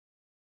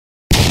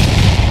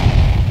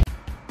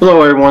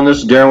Hello everyone, this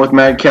is Daren with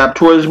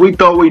Madcaptoys. We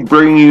thought we'd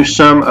bring you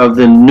some of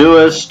the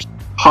newest,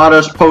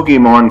 hottest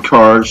Pokemon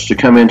cards to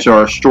come into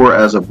our store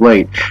as of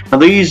late. Now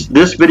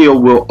this video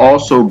will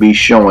also be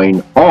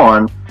showing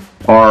on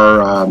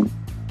our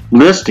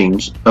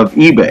listings of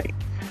eBay.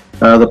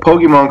 The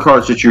Pokemon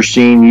cards that you're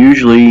seeing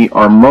usually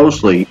are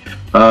mostly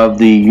of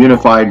the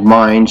Unified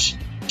Minds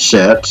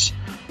sets.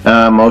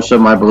 Most of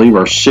them, I believe,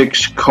 are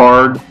 6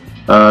 card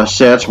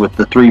sets with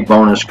the 3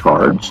 bonus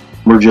cards.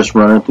 We're just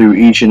running through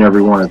each and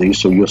every one of these,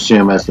 so you'll see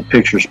them as the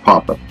pictures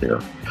pop up there.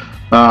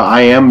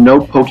 I am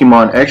no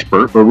Pokemon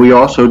expert, but we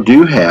also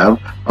do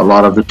have a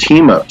lot of the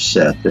team-up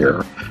set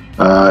there.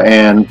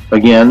 And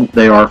again,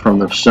 they are from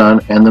the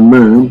Sun and the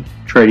Moon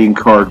trading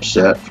card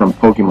set from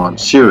Pokemon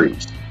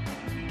series.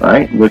 All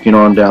right, looking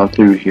on down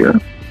through here,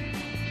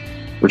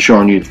 we're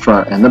showing you the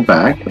front and the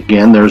back.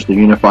 Again, there's the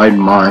Unified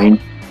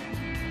Mind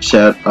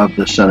set of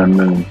the Sun and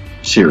Moon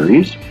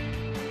series.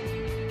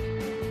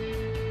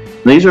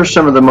 These are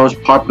some of the most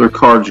popular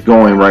cards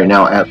going right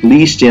now, at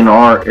least in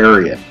our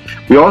area.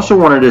 We also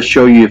wanted to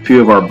show you a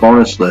few of our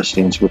bonus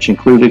listings, which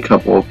include a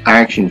couple of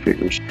action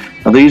figures.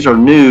 Now these are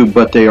new,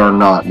 but they are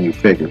not new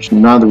figures.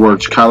 In other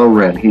words, Kylo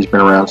Ren, he's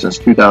been around since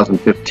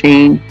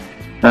 2015.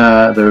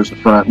 There's the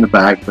front and the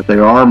back, but they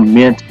are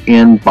mint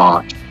in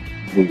box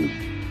new.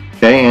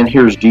 Okay, and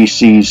here's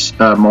DC's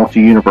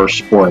multi-universe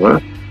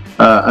spoiler,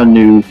 a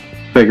new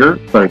figure,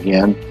 but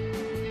again,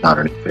 not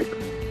a new figure.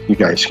 You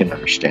guys can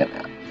understand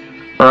that.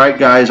 Alright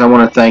guys, I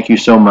want to thank you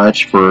so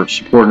much for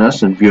supporting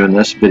us and viewing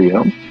this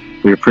video.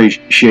 We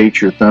appreciate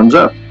your thumbs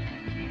up.